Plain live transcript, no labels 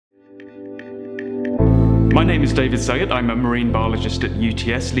My name is David Suggett. I'm a marine biologist at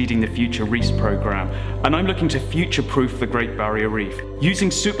UTS leading the Future Reefs program, and I'm looking to future-proof the Great Barrier Reef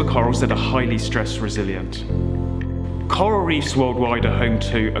using supercorals that are highly stress resilient. Coral reefs worldwide are home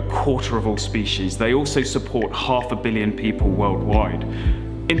to a quarter of all species. They also support 500 million people worldwide.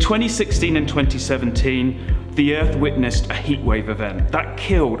 In 2016 and 2017, the Earth witnessed a heatwave event that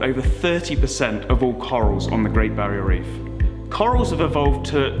killed over 30% of all corals on the Great Barrier Reef. Corals have evolved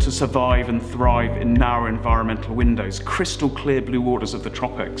to survive and thrive in narrow environmental windows, crystal clear blue waters of the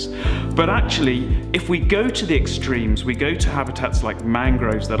tropics. But actually, if we go to the extremes, we go to habitats like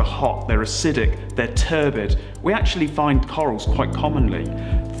mangroves that are hot, they're acidic, they're turbid, we actually find corals quite commonly.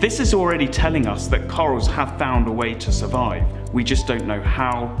 This is already telling us that corals have found a way to survive. We just don't know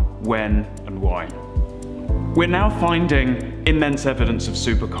how, when, and why. We're now finding immense evidence of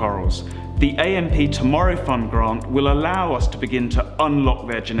supercorals. The AMP Tomorrow Fund grant will allow us to begin to unlock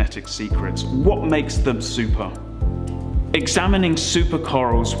their genetic secrets. What makes them super? Examining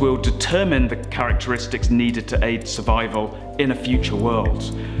supercorals will determine the characteristics needed to aid survival in a future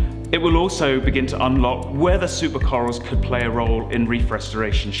world. It will also begin to unlock whether supercorals could play a role in reef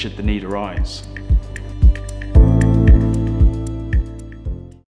restoration should the need arise.